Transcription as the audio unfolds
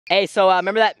Hey, so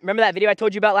remember that video I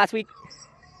told you about last week?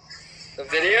 The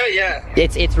video? Yeah.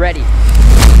 It's ready.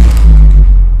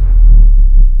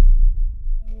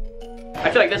 I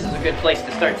feel like this is a good place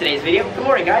to start today's video. Good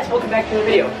morning, guys. Welcome back to the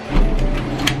video.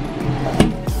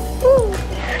 Woo.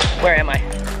 Where am I?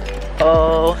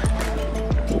 Oh.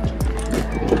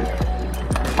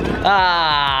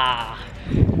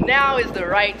 Now is the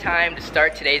right time to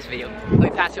start today's video. Let me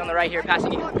pass you on the right here,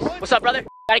 passing you. What's up, brother?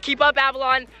 Gotta keep up,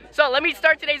 Avalon. So let me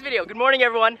start today's video. Good morning,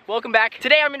 everyone. Welcome back.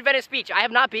 Today I'm in Venice Beach. I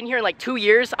have not been here in like 2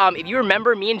 years. If you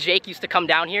remember, me and Jake used to come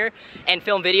down here and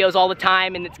film videos all the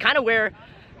time, and it's kind of where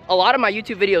a lot of my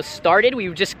YouTube videos started. We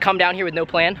would just come down here with no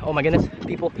plan. Oh my goodness,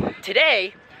 people.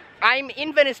 Today, I'm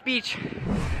in Venice Beach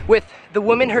with the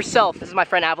woman herself. This is my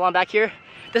friend Avalon back here.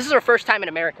 This is her first time in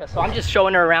America, so I'm just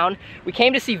showing her around. We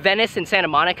came to see Venice and Santa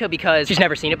Monica because she's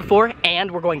never seen it before, and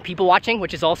we're going people watching,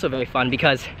 which is also very fun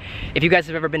because if you guys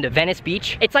have ever been to Venice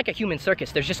Beach, it's like a human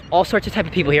circus. There's just all sorts of type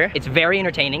of people here. It's very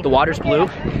entertaining. The water's blue.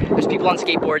 There's people on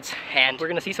skateboards, and we're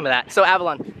gonna see some of that. So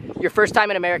Avalon, your first time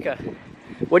in America.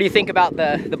 What do you think about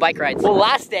the bike rides? Well,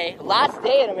 last day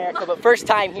in America, but first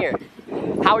time here.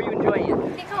 How are you enjoying it? I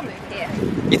think I'll move here.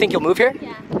 You think you'll move here?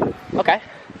 Yeah. Okay.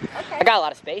 Okay. I got a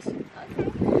lot of space. Okay.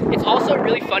 It's also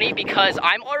really funny because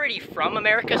I'm already from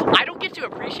America, so I don't get to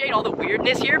appreciate all the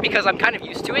weirdness here because I'm kind of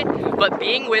used to it. But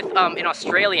being with an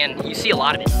Australian, you see a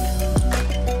lot of it.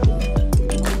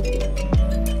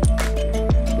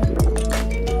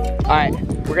 All right,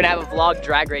 we're gonna have a vlog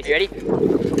drag race. You ready?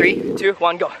 3, 2,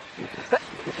 1, go.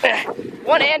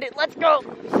 One-handed, let's go.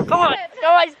 Come on.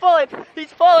 No, he's pulling.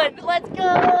 He's pulling. Let's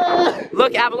go.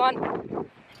 Look, Avalon.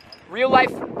 Real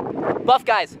life buff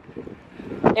guys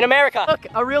in America. Look,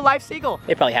 a real life seagull.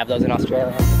 They probably have those in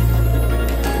Australia.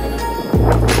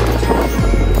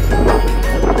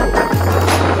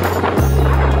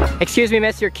 Excuse me,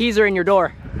 miss, your keys are in your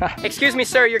door. Excuse me,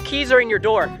 sir, your keys are in your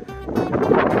door.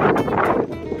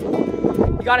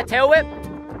 You got a tail whip?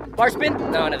 Bar spin?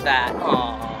 None of that.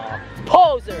 Aww.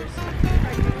 Posers.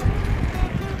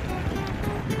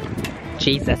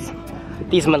 Jesus.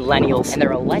 These millennials and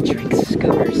their electric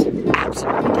scooters.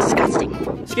 Absolutely disgusting.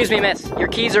 Excuse me, miss. Your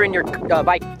keys are in your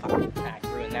bike. I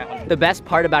ruined that one. The best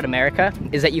part about America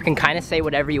is that you can kind of say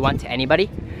whatever you want to anybody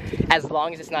as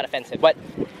long as it's not offensive. But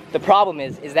the problem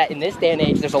is that in this day and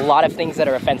age, there's a lot of things that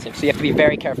are offensive. So you have to be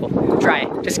very careful. Try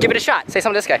it. Just give it a shot. Say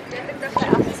something to this guy. Do you have to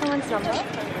ask someone's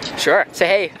number? Sure. Say,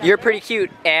 hey, you're pretty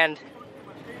cute and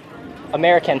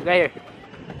American. Right here.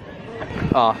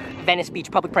 Oh, Venice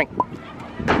Beach, public prank.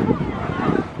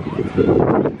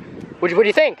 What do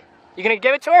you think? You gonna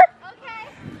give it to her?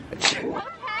 Okay.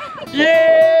 Okay.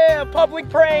 Yeah, public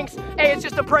pranks. Hey, it's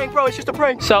just a prank, bro. It's just a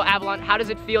prank. So, Avalon, how does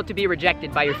it feel to be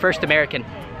rejected by your first American?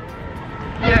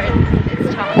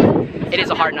 It's tough. It is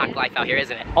a hard knock life out here,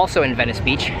 isn't it? Also in Venice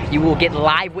Beach, you will get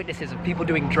live witnesses of people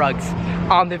doing drugs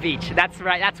on the beach. That's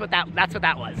right. That's what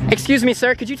that was. Excuse me,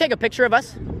 sir. Could you take a picture of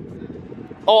us?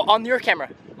 Oh, on your camera.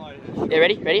 Yeah,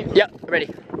 ready? Ready? Yep,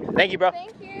 ready. Thank you, bro.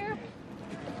 Thank you.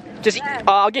 Just,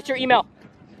 I'll get your email.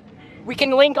 We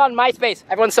can link on MySpace.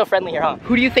 Everyone's so friendly here, huh?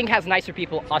 Who do you think has nicer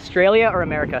people, Australia or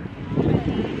America?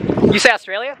 You say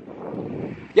Australia?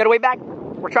 You gotta wait back.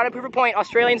 We're trying to prove a point.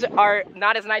 Australians are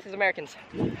not as nice as Americans.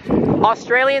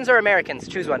 Australians or Americans?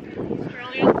 Choose one.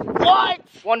 Australian. What?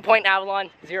 1 point Avalon,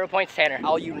 0 points Tanner.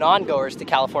 All you non-goers to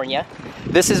California.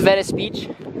 This is Venice Beach.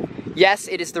 Yes,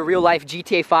 it is the real life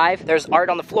GTA 5. There's art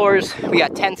on the floors. We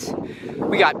got tents.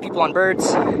 We got people on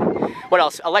birds. What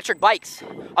else? Electric bikes.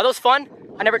 Are those fun?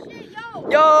 I never...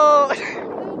 Yo!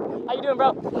 How you doing,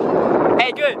 bro?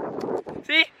 Hey, good.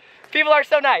 See? People are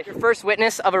so nice. Your first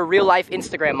witness of a real life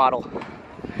Instagram model.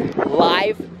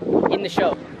 Live in the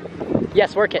show.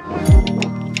 Yes, work it.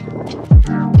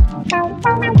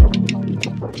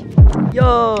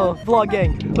 Yo, vlog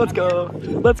gang. Let's go.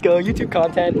 Let's go. YouTube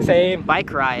content. Same.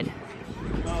 Bike ride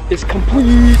is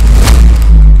complete.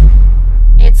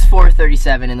 It's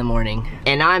 4:37 in the morning,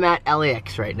 and I'm at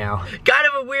LAX right now. Kind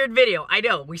of a weird video, I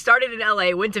know. We started in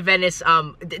LA, went to Venice,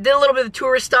 did a little bit of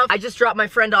tourist stuff. I just dropped my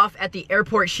friend off at the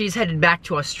airport. She's headed back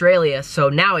to Australia, so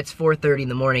now it's 4:30 in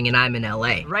the morning and I'm in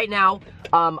LA. Right now,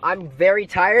 I'm very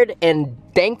tired, and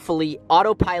thankfully,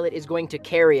 autopilot is going to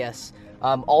carry us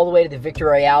all the way to the Victory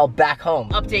Royale back home.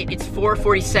 Update, it's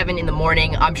 4:47 in the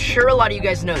morning. I'm sure a lot of you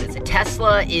guys know this. A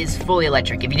Tesla is fully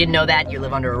electric. If you didn't know that, you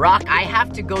live under a rock. I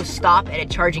have to go stop at a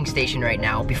charging station right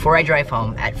now before I drive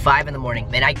home at 5 in the morning.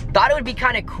 And I thought it would be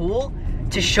kind of cool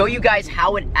to show you guys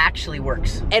how it actually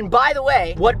works. And by the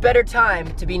way, what better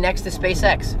time to be next to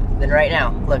SpaceX than right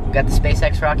now? Look, got the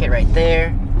SpaceX rocket right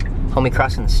there. Homie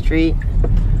crossing the street.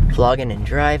 Vlogging and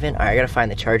driving. All right, I gotta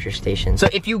find the charger station. So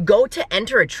if you go to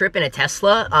enter a trip in a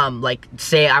Tesla, like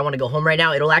say I wanna go home right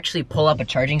now, it'll actually pull up a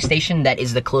charging station that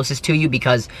is the closest to you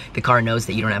because the car knows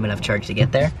that you don't have enough charge to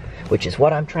get there, which is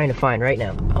what I'm trying to find right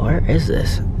now. Where is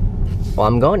this? Well,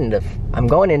 I'm going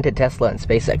into Tesla and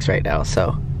SpaceX right now,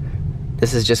 so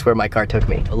this is just where my car took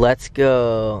me. Let's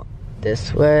go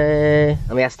this way.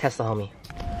 Let me ask Tesla homie.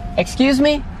 Excuse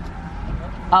me?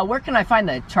 Where can I find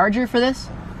the charger for this?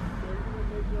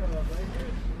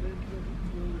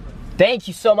 Thank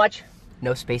you so much.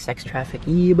 No SpaceX traffic.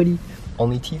 Yeah, buddy.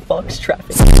 Only T-Fox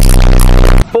traffic.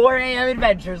 4 a.m.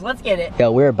 adventures. Let's get it.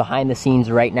 Yo, we're behind the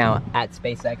scenes right now at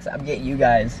SpaceX. I'm getting you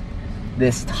guys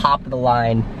this top of the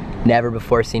line, never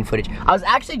before seen footage. I was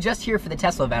actually just here for the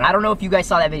Tesla event. I don't know if you guys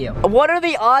saw that video. What are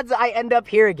the odds I end up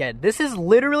here again? This is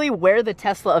literally where the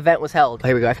Tesla event was held. Oh,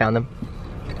 here we go. I found them.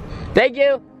 Thank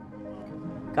you.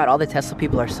 God, all the Tesla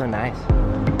people are so nice.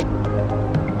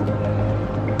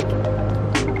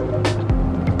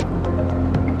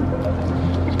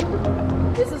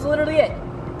 This is literally it.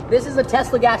 This is a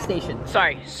Tesla gas station.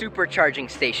 Sorry, supercharging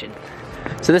station.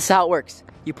 So this is how it works.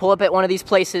 You pull up at one of these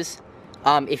places.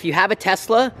 If you have a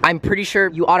Tesla, I'm pretty sure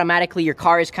you automatically, your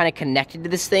car is kind of connected to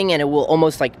this thing and it will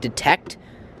almost like detect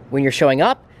when you're showing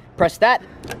up. Press that.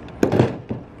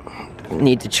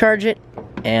 Need to charge it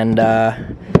and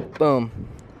boom.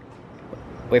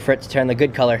 Wait for it to turn the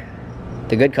good color.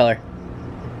 The good color.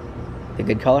 The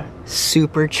good color.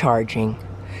 Supercharging.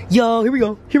 Yo, here we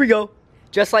go. Here we go.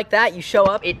 Just like that, you show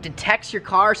up, it detects your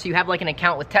car, so you have like an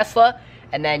account with Tesla,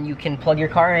 and then you can plug your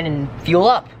car in and fuel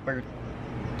up, or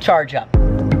charge up.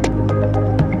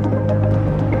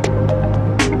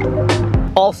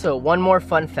 Also, one more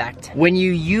fun fact. When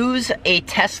you use a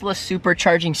Tesla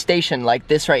supercharging station like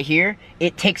this right here,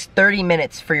 it takes 30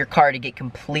 minutes for your car to get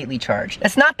completely charged.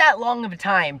 That's not that long of a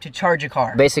time to charge a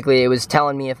car. Basically, it was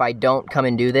telling me if I don't come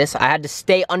and do this, I had to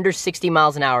stay under 60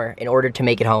 miles an hour in order to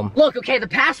make it home. Look, okay, the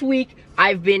past week,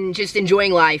 I've been just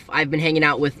enjoying life. I've been hanging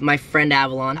out with my friend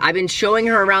Avalon. I've been showing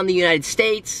her around the United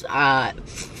States,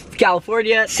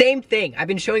 California, same thing. I've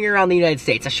been showing her around the United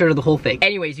States. I showed her the whole thing.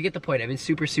 Anyways, you get the point. I've been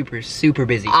super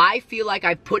busy. I feel like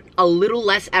I've put a little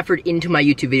less effort into my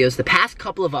YouTube videos the past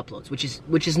couple of uploads,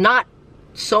 which is not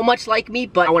so much like me,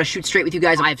 but I want to shoot straight with you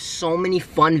guys. I have so many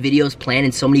fun videos planned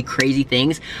and so many crazy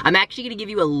things. I'm actually going to give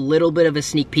you a little bit of a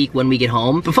sneak peek when we get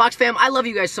home. But Fox fam, I love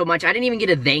you guys so much. I didn't even get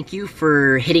a thank you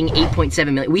for hitting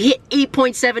 8.7 million. We hit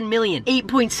 8.7 million.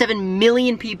 8.7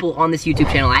 million people on this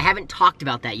YouTube channel. I haven't talked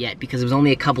about that yet because it was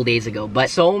only a couple days ago, but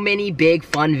so many big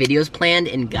fun videos planned.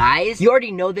 And guys, you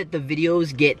already know that the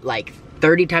videos get like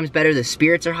 30 times better. The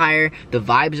spirits are higher, the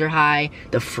vibes are high,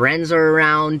 the friends are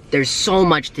around. There's so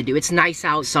much to do. It's nice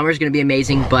out. Summer's gonna be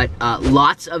amazing, but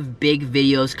lots of big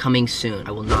videos coming soon.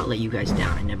 I will not let you guys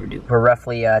down. I never do. We're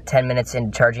roughly 10 minutes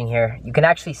into charging here. You can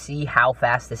actually see how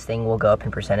fast this thing will go up in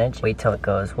percentage. Wait till it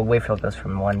goes. We'll wait till it goes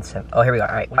from 170. Oh, here we go.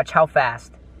 All right, watch how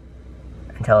fast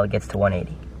until it gets to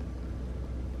 180.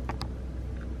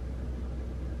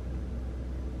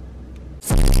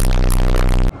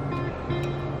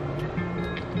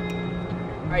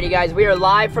 Alrighty guys, we are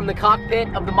live from the cockpit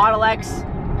of the Model X.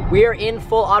 We are in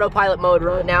full autopilot mode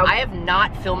right now. I have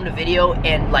not filmed a video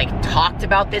and like talked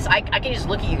about this. I can just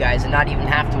look at you guys and not even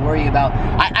have to worry about,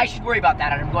 I should worry about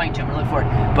that and I'm going to, I'm really looking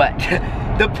forward. But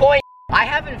the point, I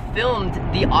haven't filmed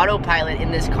the autopilot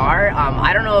in this car.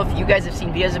 I don't know if you guys have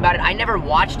seen videos about it. I never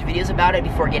watched videos about it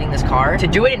before getting this car. To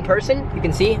do it in person, you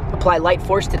can see, apply light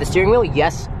force to the steering wheel.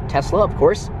 Yes, Tesla, of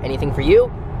course, anything for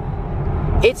you.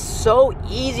 It's so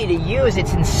easy to use,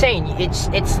 it's insane. It's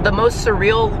the most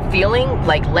surreal feeling,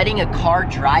 like letting a car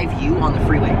drive you on the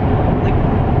freeway. Like,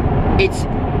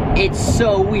 it's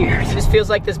so weird. It just feels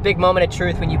like this big moment of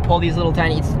truth when you pull these little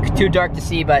tiny, it's too dark to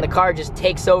see, but the car just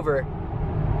takes over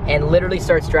and literally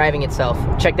starts driving itself.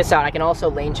 Check this out, I can also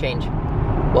lane change.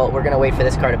 Well, we're gonna wait for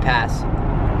this car to pass.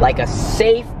 Like a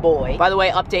safe boy. By the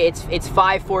way, update, it's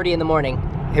 5:40 in the morning.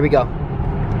 Here we go.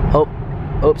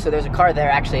 Oh, so there's a car there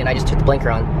actually, and I just took the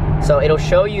blinker on. So it'll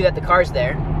show you that the car's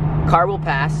there. Car will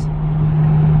pass.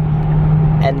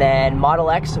 And then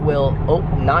Model X will,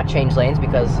 not change lanes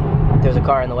because there's a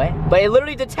car in the way. But it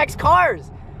literally detects cars.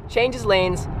 Changes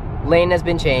lanes, lane has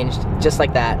been changed, just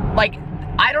like that. Like,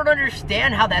 I don't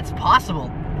understand how that's possible.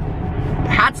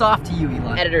 Hats off to you,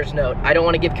 Elon. Editor's note, I don't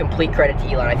want to give complete credit to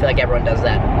Elon. I feel like everyone does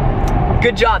that.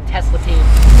 Good job, Tesla team.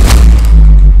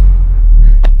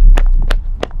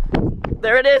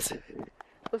 There it is.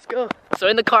 Let's go. So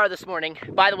in the car this morning,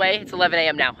 by the way, it's 11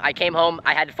 a.m. now. I came home,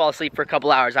 I had to fall asleep for a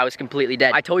couple hours. I was completely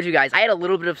dead. I told you guys, I had a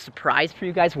little bit of surprise for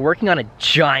you guys. We're working on a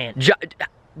giant,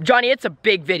 Johnny, it's a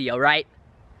big video, right?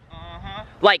 Uh-huh.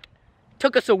 Like,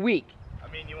 Took us a week.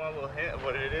 I mean, you want a little hint of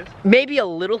what it is? Maybe a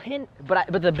little hint,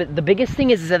 but the biggest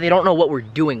thing is that they don't know what we're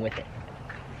doing with it.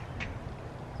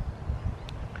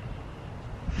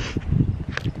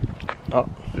 Oh,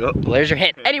 well, there's your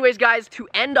hint. Anyways, guys, to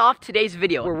end off today's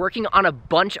video, we're working on a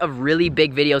bunch of really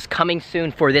big videos coming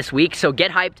soon for this week, so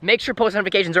get hyped. Make sure post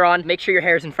notifications are on. Make sure your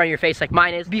hair is in front of your face like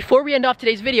mine is. Before we end off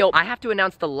today's video, I have to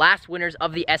announce the last winners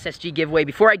of the SSG giveaway.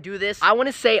 Before I do this, I want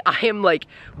to say I am like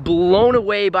blown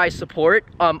away by support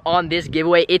on this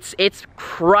giveaway. It's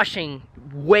crushing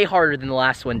way harder than the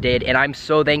last one did, and I'm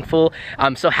so thankful.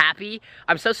 I'm so happy.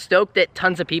 I'm so stoked that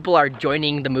tons of people are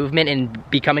joining the movement and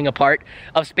becoming a part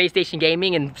of Space Station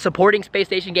Gaming and supporting Space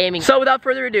Station Gaming. So without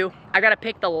further ado, I gotta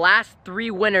pick the last 3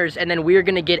 winners, and then we're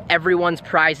gonna get everyone's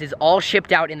prizes all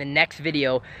shipped out in the next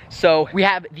video. So we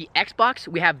have the Xbox,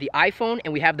 we have the iPhone,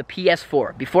 and we have the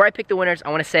PS4. Before I pick the winners, I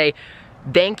wanna say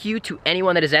thank you to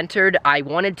anyone that has entered. I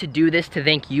wanted to do this to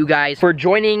thank you guys for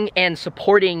joining and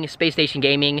supporting Space Station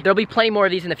Gaming. There'll be plenty more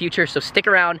of these in the future, so stick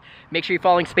around. Make sure you're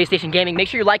following Space Station Gaming. Make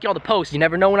sure you're liking all the posts. You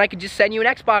never know when I could just send you an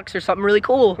Xbox or something really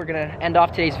cool. We're gonna end off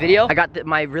today's video. I got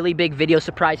my really big video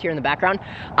surprise here in the background.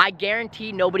 I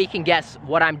guarantee nobody can guess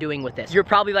what I'm doing with this. You're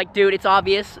probably like, dude, it's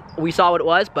obvious. We saw what it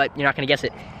was, but you're not gonna guess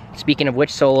it. Speaking of which,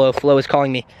 Solo Flo is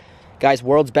calling me. Guys,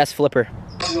 world's best flipper.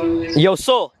 Yo,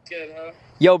 Sol. Good, huh?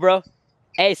 Yo, bro.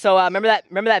 Hey, so remember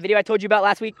that video I told you about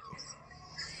last week?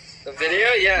 The video?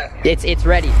 Yeah. It's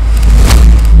ready.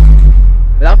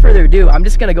 Without further ado, I'm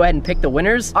just gonna go ahead and pick the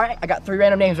winners. All right, I got 3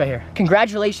 random names right here.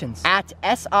 Congratulations. At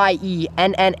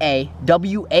SIENNAWARD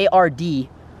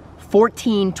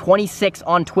 1426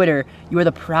 on Twitter, you are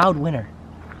the proud winner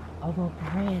of a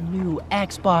brand new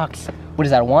Xbox. What is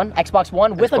that, one? Xbox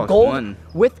One with Xbox a gold, One.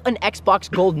 with an Xbox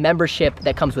Gold membership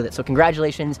that comes with it. So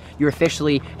congratulations, you're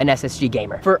officially an SSG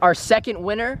gamer. For our second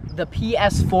winner, the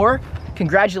PS4,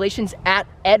 congratulations at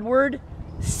Edward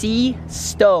C.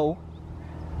 Stowe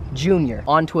Jr.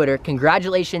 on Twitter.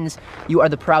 Congratulations, you are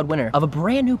the proud winner of a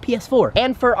brand new PS4.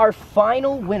 And for our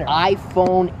final winner,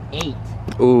 iPhone 8.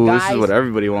 Ooh, Guys, this is what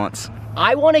everybody wants.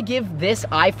 I want to give this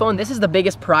iPhone, this is the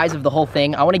biggest prize of the whole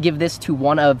thing. I want to give this to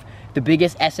one of the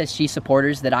biggest SSG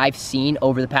supporters that I've seen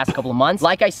over the past couple of months.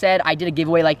 Like I said, I did a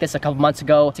giveaway like this a couple months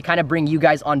ago to kind of bring you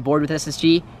guys on board with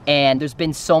SSG, and there's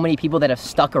been so many people that have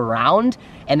stuck around,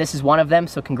 and this is one of them.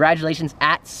 So congratulations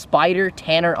at Spider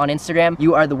Tanner on Instagram.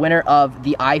 You are the winner of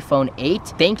the iPhone 8.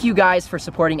 Thank you guys for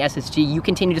supporting SSG. You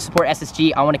continue to support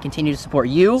SSG. I want to continue to support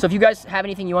you. So if you guys have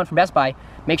anything you want from Best Buy,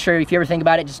 make sure if you ever think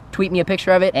about it, just tweet me a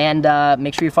picture of it, and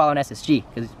make sure you're following SSG,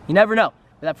 because you never know.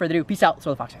 Without further ado, peace out. It's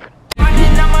Will the Fox.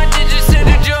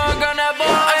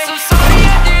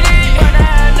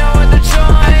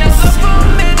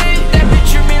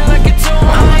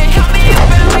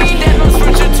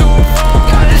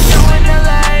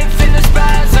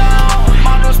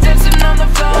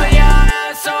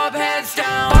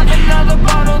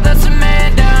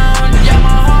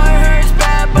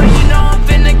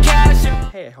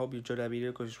 Hey, I hope you enjoyed that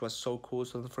video because it was so cool.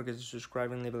 So don't forget to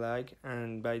subscribe and leave a like,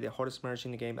 and buy the hottest merch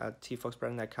in the game at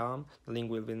tfoxbrand.com. The link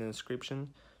will be in the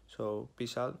description. So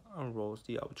peace out and rolls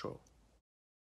the outro.